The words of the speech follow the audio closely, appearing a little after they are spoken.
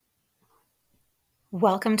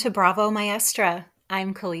Welcome to Bravo Maestra.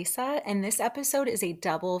 I'm Calisa, and this episode is a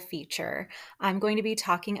double feature. I'm going to be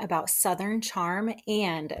talking about Southern charm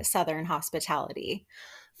and Southern hospitality.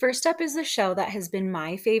 First up is the show that has been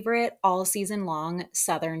my favorite all season long,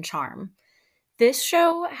 Southern Charm. This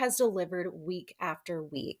show has delivered week after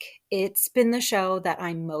week. It's been the show that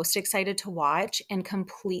I'm most excited to watch and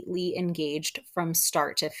completely engaged from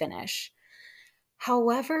start to finish.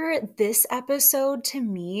 However, this episode to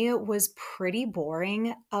me was pretty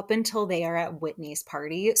boring up until they are at Whitney's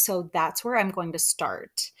party. So that's where I'm going to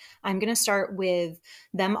start. I'm going to start with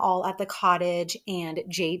them all at the cottage and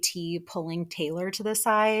JT pulling Taylor to the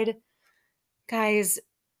side. Guys,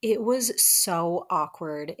 it was so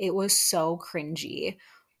awkward. It was so cringy.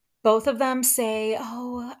 Both of them say,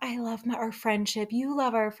 "Oh, I love our friendship. You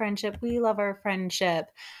love our friendship. We love our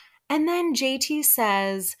friendship." And then JT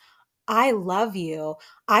says, "I love you.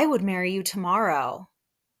 I would marry you tomorrow."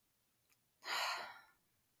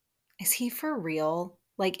 Is he for real?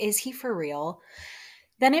 Is he for real?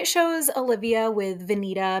 Then it shows Olivia with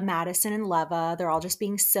Vanita, Madison, and Leva. They're all just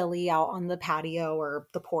being silly out on the patio or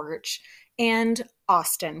the porch. And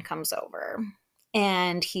Austen comes over.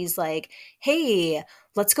 And he's like, "Hey,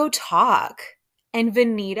 let's go talk." And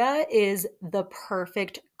Vanita is the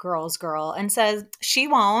perfect girl's girl and says, "She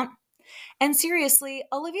won't." And seriously,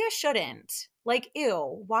 Olivia shouldn't.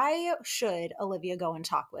 Ew, why should Olivia go and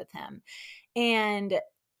talk with him? And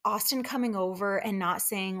Austen coming over and not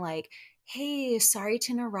saying, "Hey, sorry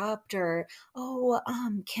to interrupt," or, "Oh,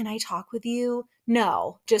 can I talk with you?"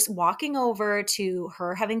 No, just walking over to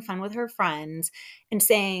her having fun with her friends and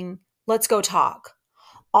saying, "Let's go talk."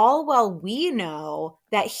 All while we know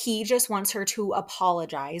that he just wants her to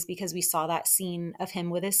apologize because we saw that scene of him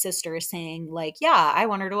with his sister saying, "Yeah, I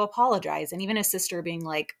want her to apologize." And even his sister being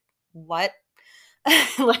like, "What?"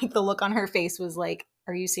 The look on her face was like,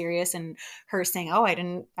 "Are you serious?" And her saying, "Oh, I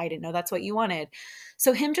didn't know that's what you wanted."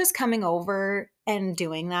 So him just coming over and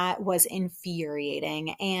doing that was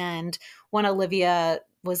infuriating. And when Olivia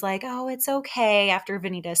was like, "Oh, it's okay," after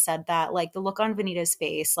Vanita said that, the look on Vanita's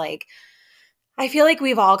face, I feel like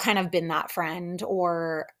we've all kind of been that friend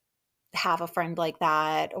or have a friend like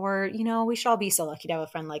that. Or, we should all be so lucky to have a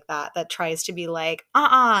friend like that that tries to be like,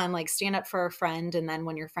 and stand up for a friend. And then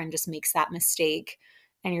when your friend just makes that mistake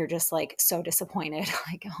and you're just so disappointed,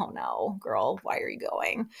 "Oh no, girl, why are you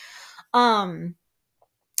going?" Um,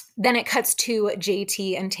 then it cuts to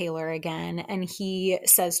JT and Taylor again, and he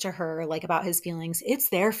says to her, about his feelings, "It's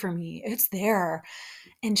there for me. It's there."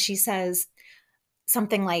 And she says,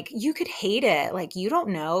 something like, "You could hate it, you don't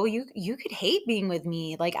know, you could hate being with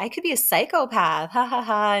me, I could be a psychopath, ha ha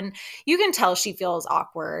ha." And you can tell she feels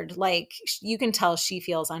awkward, you can tell she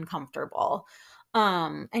feels uncomfortable.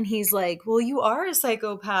 And he's like, "Well, you are a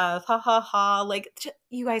psychopath, ha ha ha."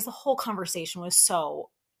 You guys, the whole conversation was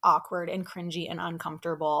so awkward and cringy and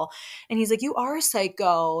uncomfortable. And he's like, "You are a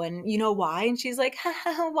psycho, and you know why?" And she's like, "Ha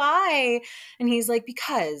ha ha, why?" And he's like,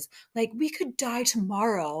 "Because we could die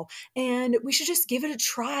tomorrow, and we should just give it a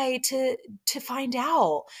try to find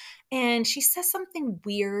out." And she says something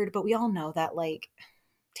weird, but we all know that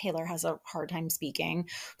Taylor has a hard time speaking.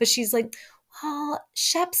 But she's like, "Well,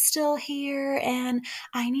 Shep's still here and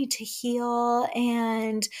I need to heal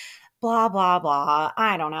and blah blah blah."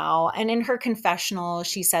 I don't know. And in her confessional,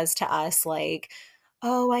 she says to us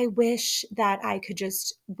 "Oh, I wish that I could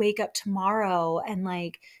just wake up tomorrow and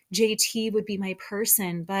JT would be my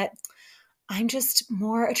person, but I'm just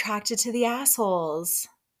more attracted to the assholes."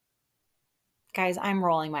 Guys, I'm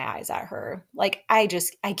rolling my eyes at her. I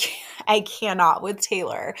can't, I cannot with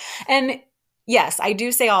Taylor. And yes, I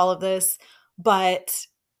do say all of this, but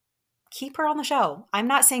keep her on the show. I'm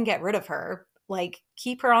not saying get rid of her.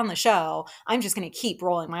 Keep her on the show. I'm just going to keep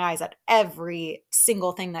rolling my eyes at every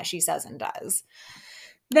single thing that she says and does.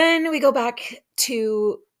 Then we go back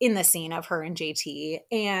to in the scene of her and JT,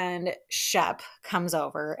 and Shep comes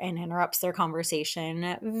over and interrupts their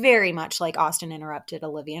conversation, very much like Austen interrupted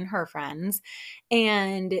Olivia and her friends.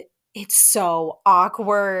 And it's so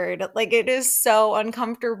awkward. It is so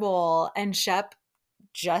uncomfortable. And Shep,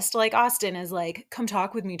 just like Austen, is like, "Come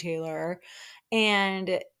talk with me, Taylor."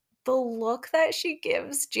 And the look that she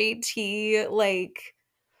gives JT,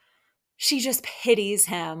 she just pities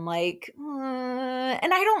him,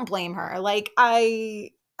 and I don't blame her.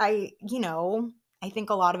 I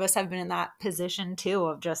think a lot of us have been in that position too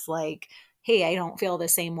of just "Hey, I don't feel the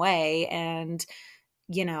same way." And,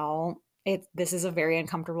 this is a very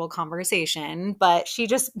uncomfortable conversation, but she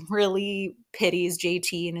just really pities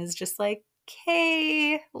JT and is just like,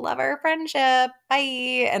 "Okay, love our friendship.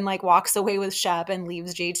 Bye." And walks away with Shep and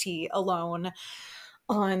leaves JT alone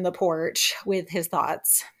on the porch with his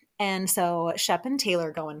thoughts. And so Shep and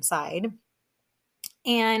Taylor go inside.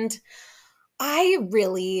 And I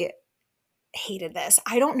really hated this.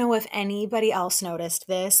 I don't know if anybody else noticed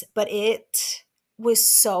this, but it was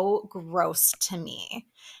so gross to me.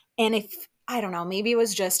 And if, I don't know, maybe it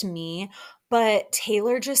was just me, but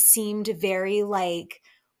Taylor just seemed very like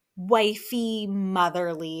wifey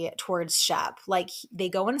motherly towards Shep. Like they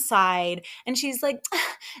go inside and she's like,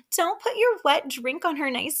 don't put your wet drink on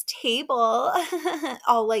her nice table.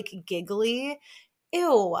 All like giggly.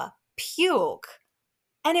 Ew, puke.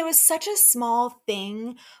 And it was such a small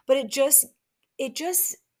thing, but it just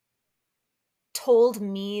told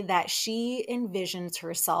me that she envisions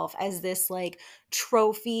herself as this like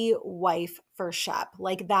trophy wife for Shep.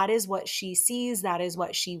 Like that is what she sees, that is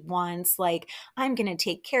what she wants. Like I'm going to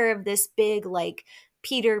take care of this big like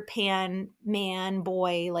Peter Pan man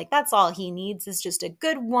boy. Like that's all he needs is just a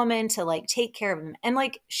good woman to like take care of him. And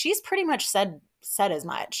like she's pretty much said as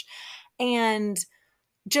much. And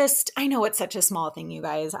just, I know it's such a small thing, you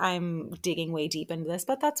guys. I'm digging way deep into this,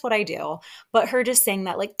 but that's what I do. But her just saying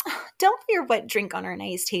that, like, don't put your wet drink on our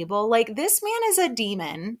nice table. Like, this man is a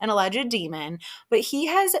demon, an alleged demon, but he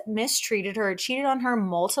has mistreated her, cheated on her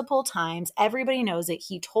multiple times. Everybody knows it.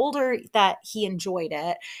 He told her that he enjoyed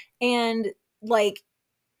it. And, like,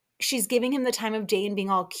 she's giving him the time of day and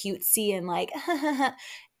being all cutesy and like,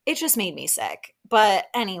 it just made me sick. But,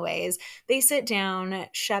 anyways, they sit down.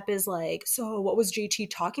 Shep is like, so what was JT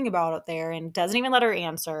talking about out there? And doesn't even let her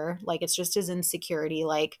answer. Like, it's just his insecurity.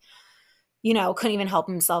 Like, couldn't even help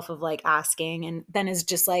himself of like asking. And then is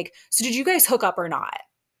just like, so did you guys hook up or not?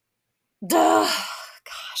 Duh.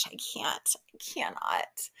 Gosh, I can't. I cannot.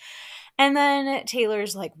 And then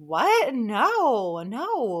Taylor's like, what? No,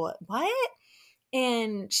 no, what?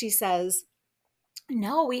 And she says,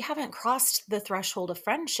 no, we haven't crossed the threshold of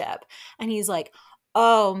friendship. And he's like,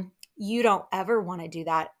 oh, you don't ever want to do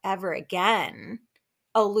that ever again,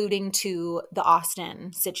 alluding to the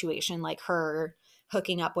Austen situation, like her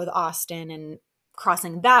hooking up with Austen and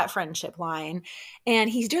crossing that friendship line. And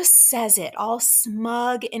he just says it all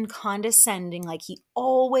smug and condescending, like he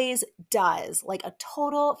always does, like a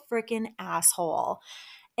total freaking asshole.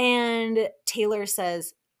 And Taylor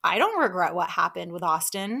says, I don't regret what happened with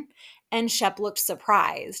Austen. And Shep looked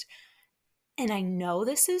surprised. And I know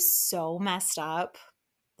this is so messed up.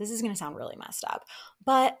 This is going to sound really messed up.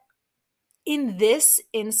 But in this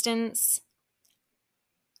instance,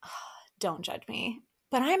 don't judge me.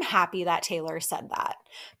 But I'm happy that Taylor said that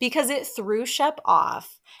because it threw Shep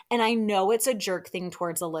off. And I know it's a jerk thing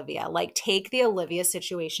towards Olivia. Like, take the Olivia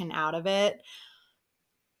situation out of it.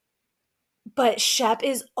 But Shep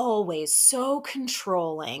is always so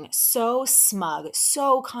controlling, so smug,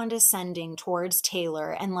 so condescending towards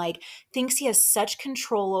Taylor and like thinks he has such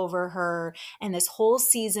control over her. And this whole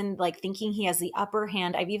season, like thinking he has the upper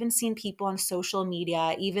hand. I've even seen people on social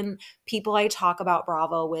media, even people I talk about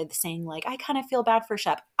Bravo with, saying like, I kind of feel bad for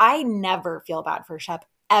Shep. I never feel bad for Shep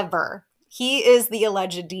ever. He is the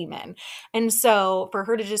alleged demon. And so for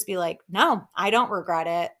her to just be like, no, I don't regret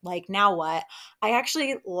it. Like, now what? I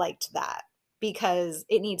actually liked that because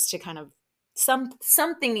it needs to kind of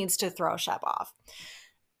something needs to throw Shep off.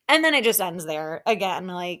 And then it just ends there. Again,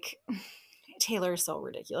 like Taylor's so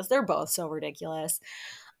ridiculous. They're both so ridiculous.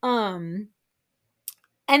 And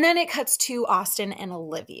then it cuts to Austen and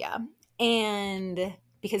Olivia. And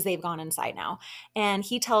because they've gone inside now. And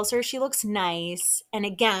he tells her she looks nice. And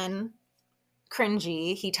again,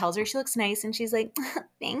 cringy. He tells her she looks nice and she's like,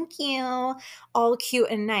 thank you. All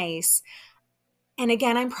cute and nice. And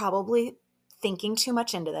again, I'm probably thinking too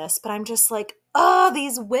much into this, but I'm just like, oh,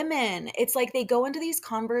 these women. It's like they go into these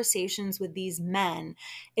conversations with these men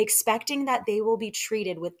expecting that they will be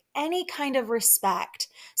treated with any kind of respect.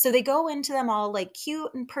 So they go into them all like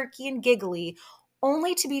cute and perky and giggly,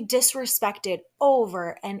 only to be disrespected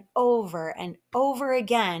over and over and over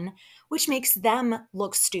again, which makes them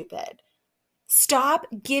look stupid. Stop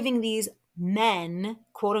giving these men,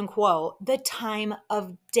 quote unquote, the time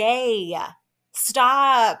of day.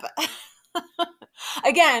 Stop.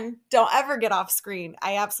 Again, don't ever get off screen.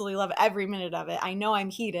 I absolutely love every minute of it. I know I'm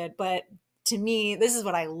heated, but to me, this is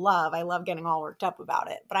what I love. I love getting all worked up about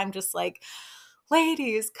it. But I'm just like,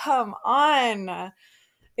 ladies, come on.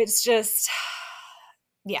 It's just,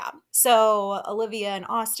 yeah. So Olivia and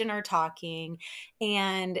Austen are talking,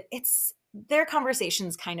 and their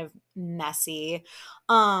conversation's kind of messy.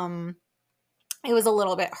 It was a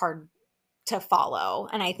little bit hard to follow,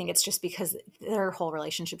 and I think it's just because their whole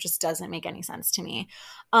relationship just doesn't make any sense to me.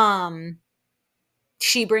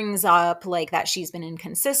 she brings up like that she's been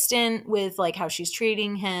inconsistent with like how she's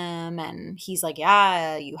treating him, and he's like,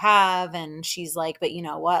 yeah, you have. And she's like, but you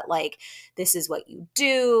know what, like this is what you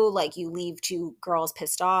do, like you leave two girls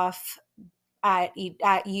pissed off at you,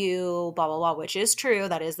 blah blah blah, which is true,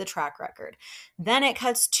 that is the track record. Then it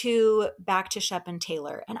cuts to back to Shep and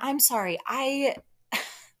Taylor, and I'm sorry,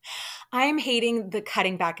 I'm hating the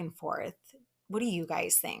cutting back and forth. What do you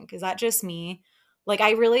guys think? Is that just me? Like,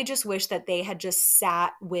 I really just wish that they had just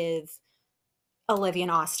sat with Olivia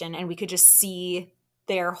and Austen and we could just see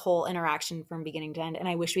their whole interaction from beginning to end. And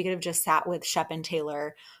I wish we could have just sat with Shep and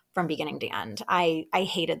Taylor from beginning to end. I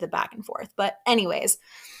hated the back and forth. But anyways,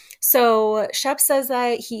 so Shep says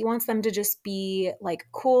that he wants them to just be like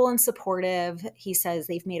cool and supportive. He says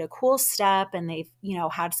they've made a cool step and they've,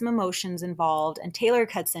 had some emotions involved. And Taylor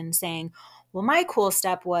cuts in saying, well, my cool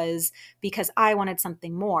step was because I wanted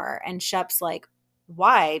something more. And Shep's like,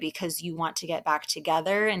 why? Because you want to get back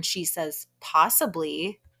together? And she says,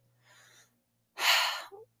 possibly.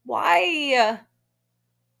 Why?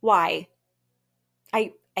 Why?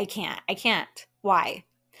 I can't. Why?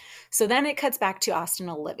 So then it cuts back to Austen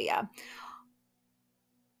and Olivia.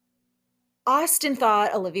 Austen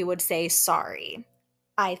thought Olivia would say, sorry.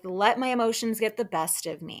 I let my emotions get the best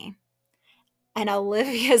of me. And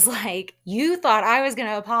Olivia's like, you thought I was going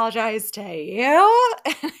to apologize to you?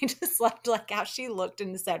 And I just loved like how she looked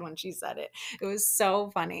and said when she said it. It was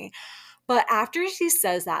so funny. But after she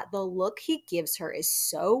says that, the look he gives her is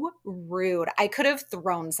so rude. I could have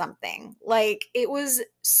thrown something. Like, it was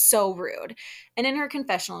so rude. And in her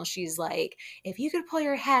confessional, she's like, if you could pull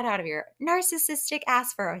your head out of your narcissistic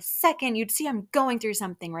ass for a second, you'd see I'm going through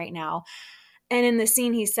something right now. And in the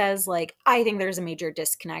scene, he says, like, I think there's a major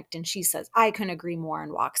disconnect. And she says, I couldn't agree more,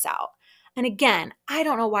 and walks out. And again, I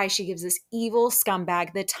don't know why she gives this evil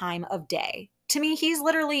scumbag the time of day. To me, he's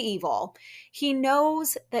literally evil. He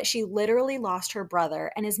knows that she literally lost her brother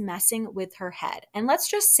and is messing with her head. And let's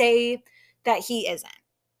just say that he isn't.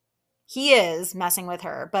 He is messing with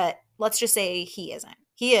her, but let's just say he isn't.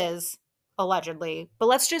 He is, allegedly, but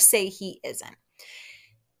let's just say he isn't.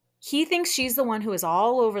 He thinks she's the one who is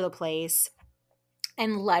all over the place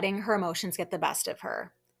and letting her emotions get the best of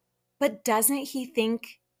her. But doesn't he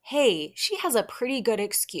think, hey, she has a pretty good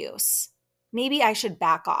excuse. Maybe I should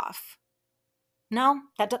back off. No,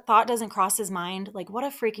 that thought doesn't cross his mind. Like, what a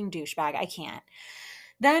freaking douchebag. I can't.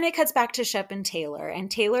 Then it cuts back to Shep and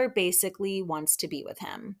Taylor basically wants to be with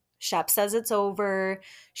him. Shep says it's over.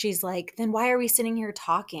 She's like, then why are we sitting here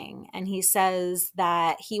talking? And he says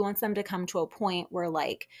that he wants them to come to a point where,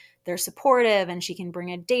 like, they're supportive and she can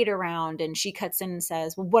bring a date around. And she cuts in and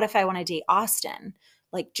says, well, what if I want to date Austen?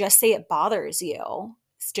 Like, just say it bothers you.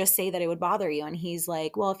 Just say that it would bother you. And he's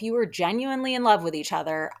like, well, if you were genuinely in love with each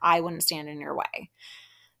other, I wouldn't stand in your way.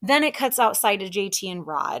 Then it cuts outside to JT and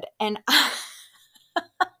Rod. And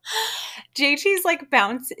JT's like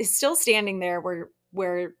is still standing there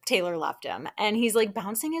where Taylor left him. And he's like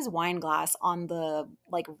bouncing his wine glass on the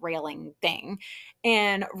like railing thing.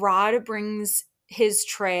 And Rod brings his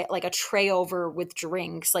tray, like a tray over with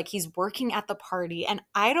drinks, like he's working at the party. And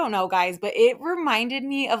I don't know, guys, but it reminded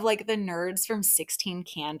me of like the nerds from 16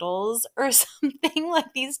 Candles or something,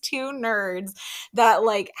 like these two nerds that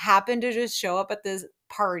like happen to just show up at this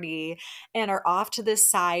party and are off to the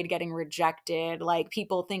side getting rejected. Like,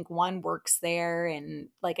 people think one works there and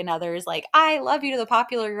like another is like, I love you to the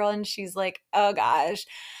popular girl, and she's like, oh gosh.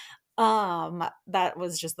 That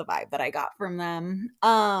was just the vibe that I got from them.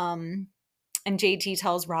 And JT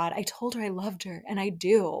tells Rod, I told her I loved her, and I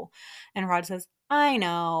do. And Rod says, I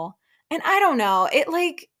know. And I don't know.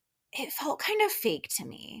 It felt kind of fake to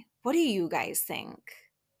me. What do you guys think?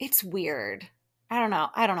 It's weird. I don't know.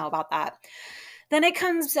 I don't know about that. Then it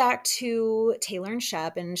comes back to Taylor and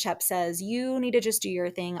Shep says, you need to just do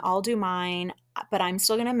your thing. I'll do mine, but I'm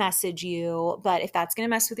still going to message you. But if that's going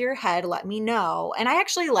to mess with your head, let me know. And I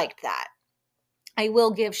actually liked that. I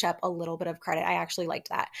will give Shep a little bit of credit. I actually liked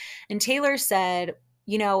that. And Taylor said,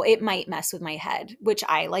 it might mess with my head, which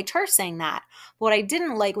I liked her saying that. What I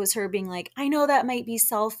didn't like was her being like, I know that might be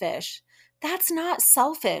selfish. That's not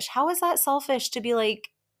selfish. How is that selfish to be like,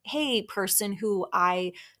 hey, person who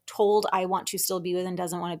I told I want to still be with and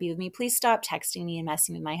doesn't want to be with me, please stop texting me and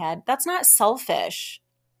messing with my head. That's not selfish.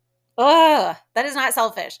 Ugh, that is not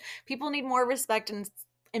selfish. People need more respect and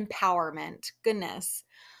empowerment. Goodness.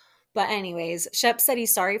 But anyways, Shep said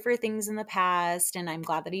he's sorry for things in the past, and I'm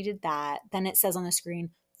glad that he did that. Then it says on the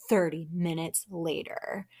screen, 30 minutes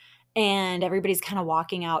later. And everybody's kind of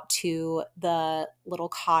walking out to the little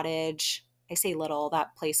cottage. I say little,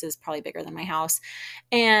 that place is probably bigger than my house.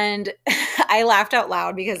 And I laughed out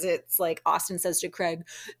loud because it's like Austen says to Craig,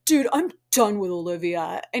 dude, I'm done with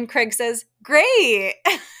Olivia. And Craig says, great.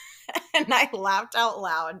 And I laughed out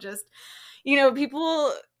loud. Just,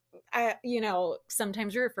 people,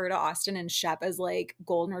 sometimes refer to Austen and Shep as like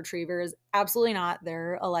golden retrievers. Absolutely not.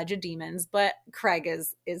 They're alleged demons, but Craig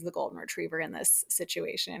is the golden retriever in this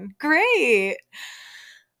situation. Great.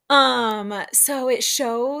 So it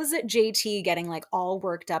shows JT getting like all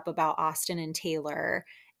worked up about Austen and Taylor,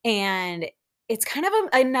 and it's kind of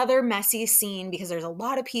another messy scene because there's a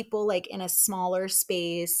lot of people like in a smaller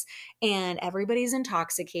space and everybody's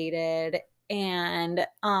intoxicated, and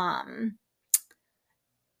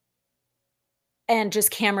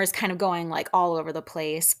just cameras kind of going like all over the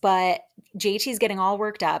place. But JT's getting all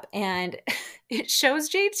worked up, and it shows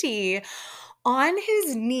JT on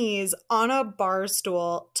his knees on a bar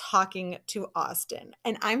stool talking to Austen.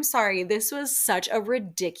 And I'm sorry, this was such a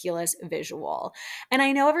ridiculous visual. And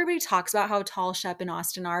I know everybody talks about how tall Shep and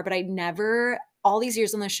Austen are, but I never, all these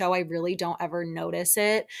years on the show, I really don't ever notice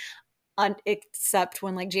it. Except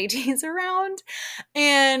when like JT's around,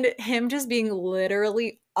 and him just being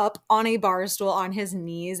literally up on a bar stool on his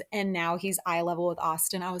knees, and now he's eye level with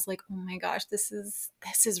Austen. I was like, oh my gosh, this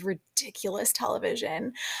is ridiculous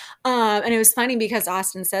television. And it was funny because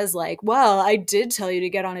Austen says like, well, I did tell you to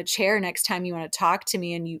get on a chair next time you want to talk to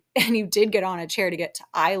me, and you did get on a chair to get to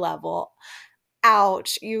eye level.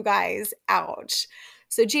 Ouch, you guys, ouch.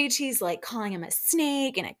 So JT's like calling him a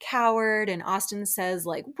snake and a coward, and Austen says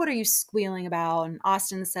like, what are you squealing about? And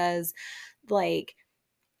Austen says like,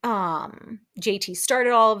 JT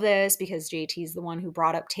started all of this because JT's the one who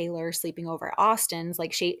brought up Taylor sleeping over at Austen's.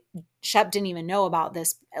 Like Shep didn't even know about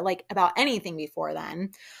this, like about anything before then.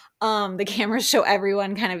 The cameras show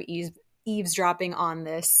everyone kind of eavesdropping on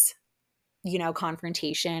this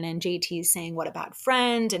confrontation, and JT's saying what a bad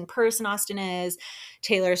friend and person Austen is.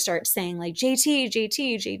 Taylor starts saying like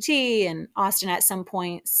JT, and Austen at some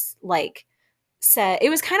points like said, it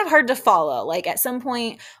was kind of hard to follow. Like at some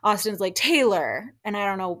point Austen's like Taylor, and I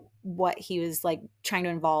don't know what he was like trying to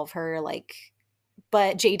involve her, like,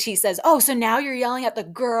 but JT says, oh, so now you're yelling at the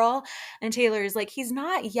girl, and Taylor is like, he's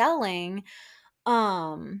not yelling.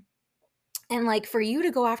 And like for you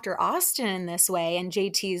to go after Austen in this way, and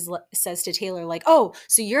JT says to Taylor like, oh,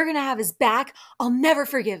 so you're going to have his back. I'll never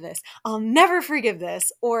forgive this. I'll never forgive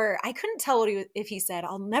this. Or I couldn't tell what if he said,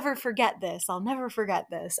 I'll never forget this. I'll never forget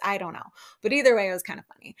this. I don't know. But either way, it was kind of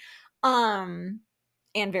funny.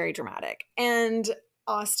 And very dramatic. And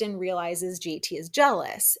Austen realizes JT is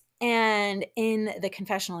jealous. And in the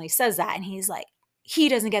confessional, he says that, and he's like, he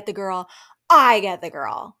doesn't get the girl. I get the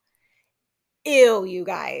girl. Ew, you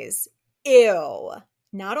guys. Ew.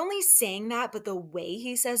 Not only saying that, but the way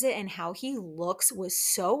he says it and how he looks was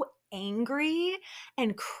so angry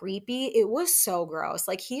and creepy. It was so gross.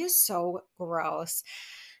 Like, he is so gross.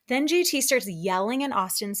 Then JT starts yelling in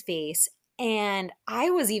Austen's face. And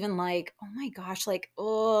I was even like, oh my gosh, like,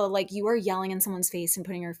 oh, like you are yelling in someone's face and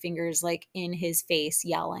putting your fingers like in his face,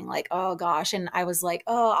 yelling, like, oh gosh. And I was like,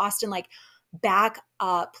 oh, Austen, like, back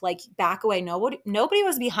up, like, back away. Nobody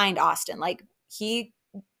was behind Austen. Like,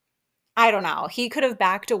 I don't know. He could have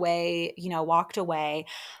backed away, walked away.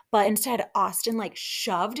 But instead, Austen like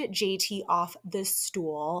shoved JT off the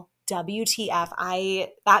stool. WTF.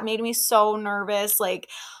 That made me so nervous. Like,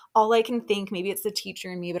 all I can think, maybe it's the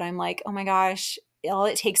teacher in me, but I'm like, oh my gosh, all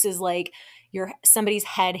it takes is like somebody's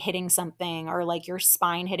head hitting something, or like your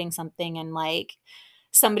spine hitting something, and like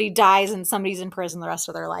somebody dies and somebody's in prison the rest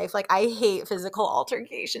of their life. Like, I hate physical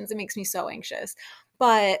altercations. It makes me so anxious.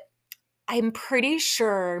 But I'm pretty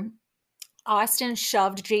sure Austen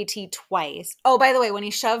shoved JT twice. Oh, by the way, when he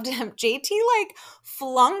shoved him, JT like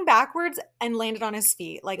flung backwards and landed on his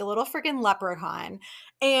feet like a little freaking leprechaun.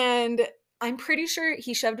 And I'm pretty sure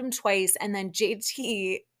he shoved him twice. And then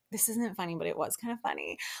JT, this isn't funny, but it was kind of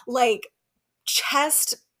funny, like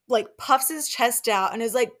puffs his chest out and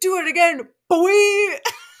is like, do it again, boy.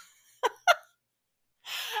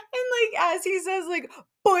 And like as he says, like,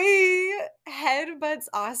 boy, headbutts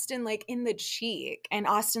Austen like in the cheek. And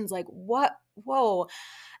Austen's like, what? Whoa.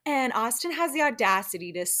 And Austen has the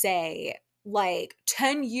audacity to say like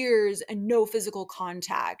 10 years and no physical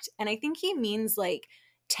contact. And I think he means like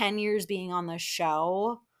 10 years being on the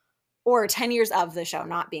show, or 10 years of the show,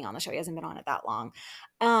 not being on the show. He hasn't been on it that long.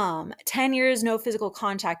 10 years, no physical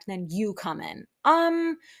contact, and then you come in.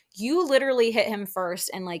 You literally hit him first,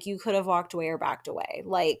 and like you could have walked away or backed away.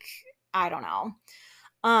 Like, I don't know.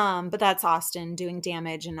 But that's Austen doing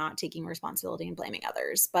damage and not taking responsibility and blaming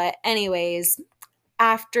others. But anyways,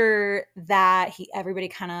 after that, everybody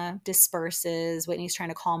kind of disperses. Whitney's trying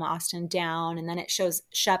to calm Austen down, and then it shows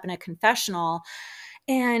Shep in a confessional.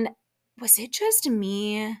 And was it just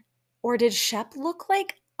me, or did Shep look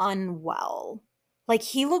like unwell? Like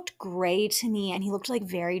he looked gray to me, and he looked like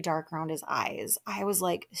very dark around his eyes. I was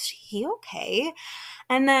like, is he okay?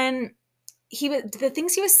 And then the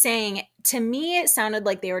things he was saying, to me, it sounded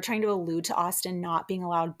like they were trying to allude to Austen not being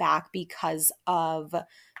allowed back because of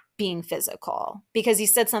being physical. Because he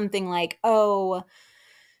said something like, oh,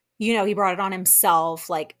 he brought it on himself.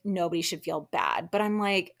 Like, nobody should feel bad. But I'm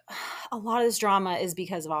like, a lot of this drama is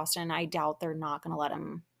because of Austen. I doubt they're not going to let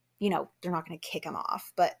him, they're not going to kick him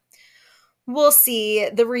off. But we'll see.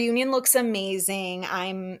 The reunion looks amazing.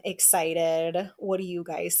 I'm excited. What do you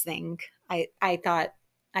guys think? I thought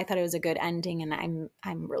it was a good ending, and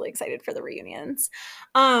I'm really excited for the reunions.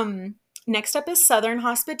 Next up is Southern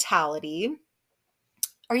Hospitality.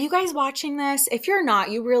 Are you guys watching this? If you're not,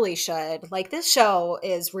 you really should. Like, this show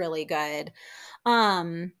is really good.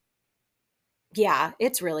 Yeah,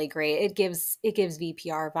 it's really great. It gives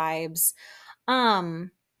VPR vibes.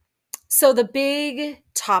 So the big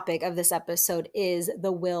topic of this episode is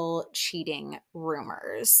the Will cheating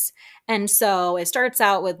rumors. And so it starts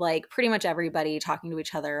out with like pretty much everybody talking to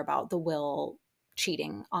each other about the Will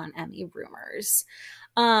cheating on Emmy rumors.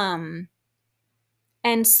 And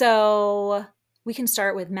so we can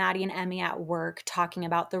start with Maddi and Emmy at work talking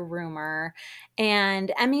about the rumor.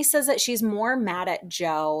 And Emmy says that she's more mad at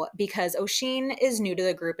Joe because O'Sheen is new to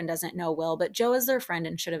the group and doesn't know Will, but Joe is their friend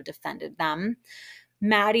and should have defended them.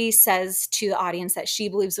 Maddi says to the audience that she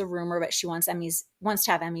believes the rumor, but she wants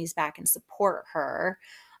to have Emmy's back and support her.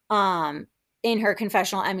 In her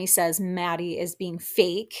confessional, Emmy says Maddi is being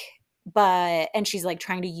fake, and she's like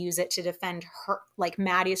trying to use it to defend her. Like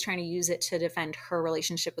Maddi is trying to use it to defend her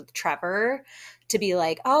relationship with Trevor, to be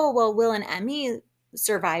like, oh, well, Will and Emmy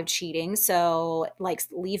survived cheating, so like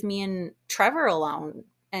leave me and Trevor alone,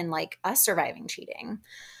 and like us surviving cheating.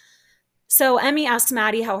 So Emmy asks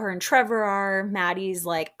Maddi how her and Trevor are. Maddie's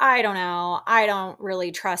like, I don't know. I don't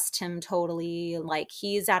really trust him totally. Like,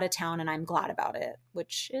 he's out of town and I'm glad about it,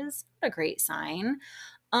 which is a great sign.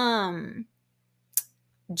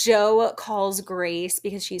 Joe calls Grace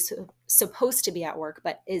because she's supposed to be at work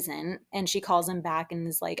but isn't. And she calls him back and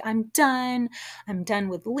is like, I'm done. I'm done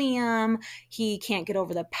with Liam. He can't get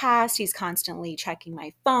over the past. He's constantly checking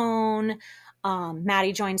my phone.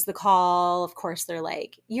 Maddi joins the call. Of course, they're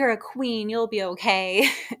like, you're a queen. You'll be okay.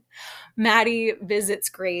 Maddi visits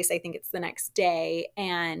Grace. I think it's the next day.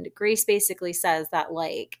 And Grace basically says that,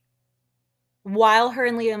 like, while her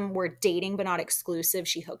and Liam were dating but not exclusive,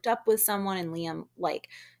 she hooked up with someone, and Liam like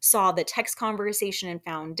saw the text conversation and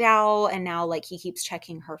found out, and now like he keeps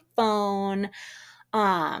checking her phone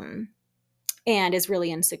and is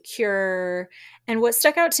really insecure. And what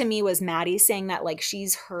stuck out to me was Maddi saying that like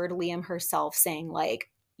she's heard Liam herself saying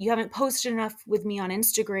like, you haven't posted enough with me on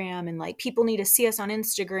Instagram, and like people need to see us on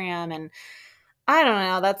Instagram. And I don't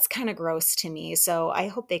know, that's kind of gross to me. So I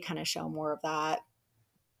hope they kind of show more of that.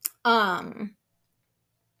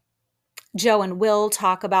 Joe and Will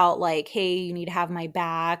talk about like, hey, you need to have my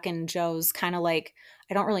back. And Joe's kind of like,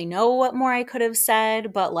 I don't really know what more I could have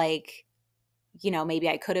said, but like, maybe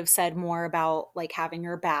I could have said more about like having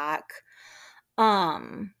your back.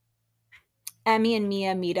 Emmy and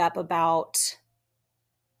Mia meet up about,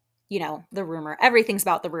 the rumor. Everything's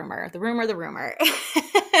about the rumor. The rumor.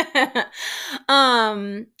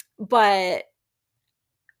 But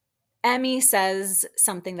Emmy says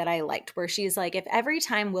something that I liked, where she's like, if every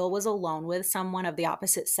time Will was alone with someone of the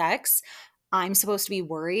opposite sex, I'm supposed to be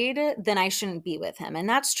worried, then I shouldn't be with him. And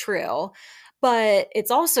that's true. But it's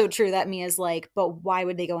also true that Mia's like, but why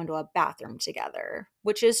would they go into a bathroom together?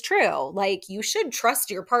 Which is true. Like, you should trust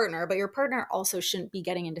your partner, but your partner also shouldn't be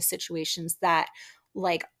getting into situations that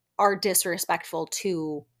like are disrespectful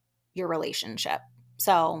to your relationship.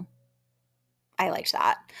 So I liked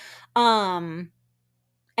that.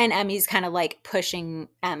 And Emmy's kind of like pushing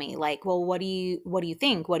Emmy, like, well, what do you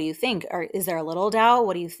think? What do you think? Or is there a little doubt?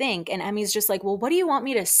 What do you think? And Emmy's just like, well, what do you want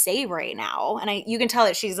me to say right now? And you can tell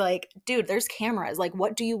that she's like, dude, there's cameras. Like,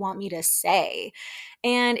 what do you want me to say?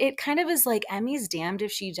 And it kind of is like, Emmy's damned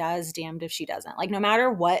if she does, damned if she doesn't. Like, no matter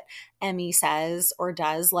what Emmy says or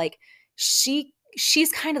does, like, she's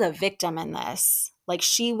kind of the victim in this. Like,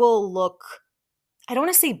 she will look, I don't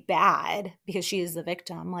want to say bad because she is the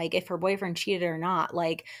victim. Like, if her boyfriend cheated or not,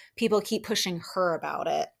 like, people keep pushing her about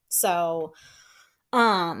it. So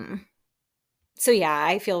yeah,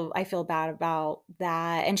 I feel bad about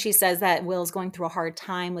that. And she says that Will's going through a hard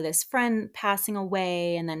time with his friend passing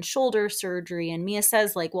away and then shoulder surgery. And Mia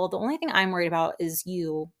says like, well, the only thing I'm worried about is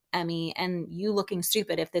you Emmy, and you looking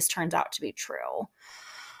stupid if this turns out to be true.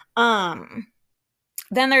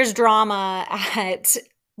 Then there's drama at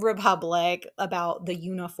Republic about the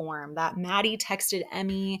uniform that Maddi texted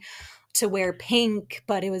Emmy to wear pink,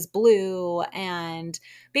 but it was blue, and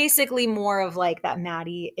basically more of like that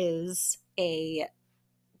Maddi is a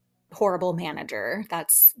horrible manager.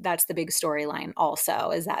 That's the big storyline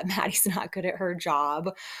also, is that Maddi's not good at her job.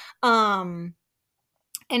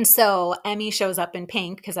 And so Emmy shows up in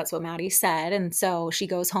pink because that's what Maddi said. And so she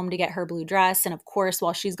goes home to get her blue dress. And of course,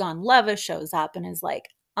 while she's gone, Leva shows up and is like,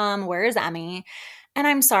 where is Emmy? And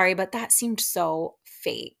I'm sorry, but that seemed so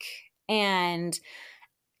fake. And,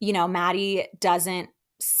 Maddi doesn't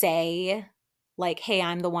say like, hey,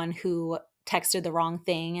 I'm the one who texted the wrong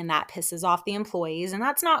thing and that pisses off the employees. And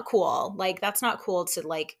that's not cool. Like, that's not cool to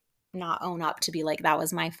like not own up to be like, that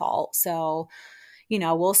was my fault. So,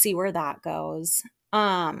 we'll see where that goes.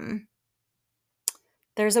 There's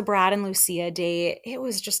a Brad and Lucia date. It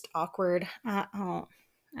was just awkward. I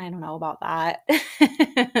don't know about that.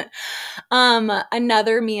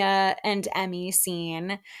 Another Mia and Emmy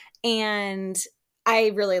scene. And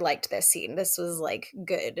I really liked this scene. This was like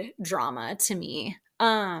good drama to me.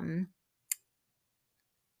 I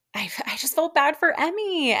just felt bad for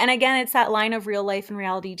Emmy. And again, it's that line of real life and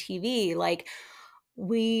reality TV. Like,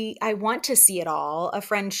 I want to see it all. A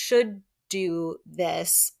friend should do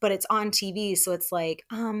this, but it's on TV. So it's like,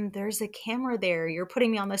 there's a camera there. You're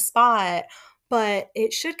putting me on the spot, but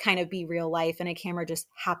it should kind of be real life. And a camera just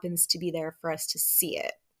happens to be there for us to see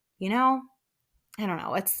it. I don't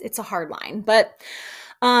know. It's a hard line, but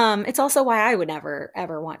it's also why I would never,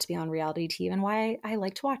 ever want to be on reality TV and why I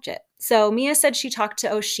like to watch it. So Mia said she talked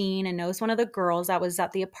to O'Sheen and knows one of the girls that was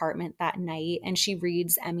at the apartment that night, and she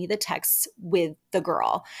reads Emmy the texts with the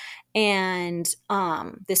girl. And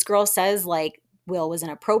this girl says like Will was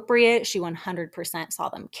inappropriate. She 100% saw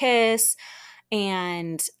them kiss.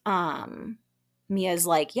 And Mia's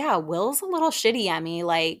like, yeah, Will's a little shitty, Emmy.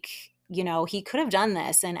 Like, he could have done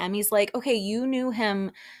this. And Emmy's like, okay, you knew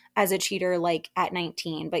him as a cheater like at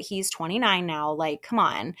 19, but he's 29 now. Like, come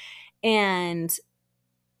on. And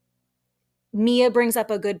Mia brings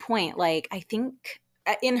up a good point. Like, I think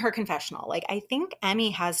in her confessional, like, I think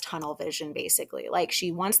Emmy has tunnel vision, basically. Like,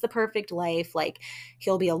 she wants the perfect life. Like,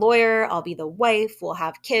 he'll be a lawyer, I'll be the wife, we'll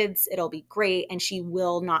have kids, it'll be great. And she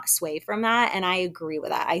will not sway from that. And I agree with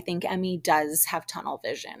that. I think Emmy does have tunnel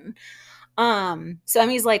vision. So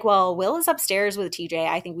Emmy's like, well, Will is upstairs with TJ.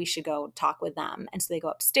 I think we should go talk with them. And so they go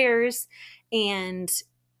upstairs, and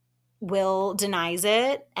Will denies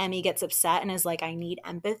it. Emmy gets upset and is like, I need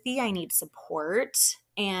empathy. I need support.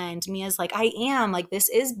 And Mia's like, I am. Like, this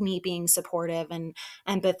is me being supportive and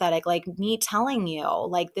empathetic. Like, me telling you,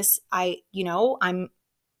 like, this, I've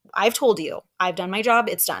told you, I've done my job.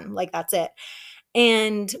 It's done. Like, that's it.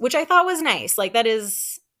 And which I thought was nice. Like, that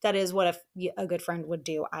is what a good friend would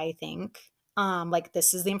do, I think. Like,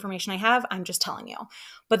 this is the information I have. I'm just telling you.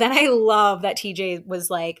 But then I love that TJ was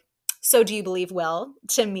like, so do you believe Will,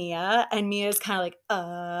 to Mia? And Mia's kind of like,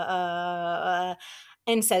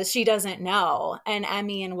 and says she doesn't know. And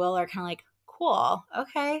Emmy and Will are kind of like, cool,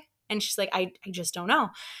 okay. And she's like, I just don't know.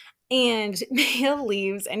 And Mia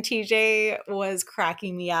leaves, and TJ was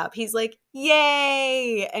cracking me up. He's like,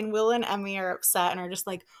 yay. And Will and Emmy are upset and are just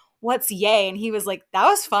like, what's yay? And he was like, that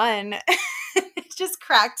was fun. It just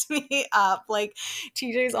cracked me up. Like,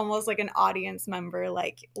 TJ's almost like an audience member,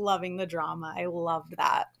 like loving the drama. I loved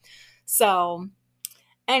that. So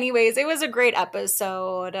anyways, it was a great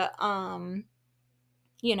episode. A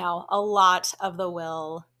lot of the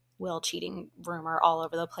Will cheating rumor all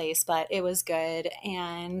over the place, but it was good,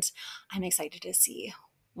 and I'm excited to see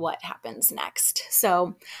what happens next.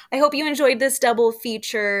 So I hope you enjoyed this double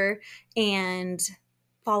feature, and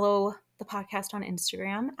follow the podcast on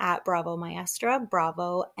Instagram at Bravo Maestra,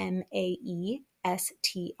 Bravo Maestra,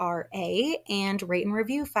 and rate and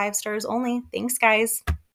review 5 stars only. Thanks, guys.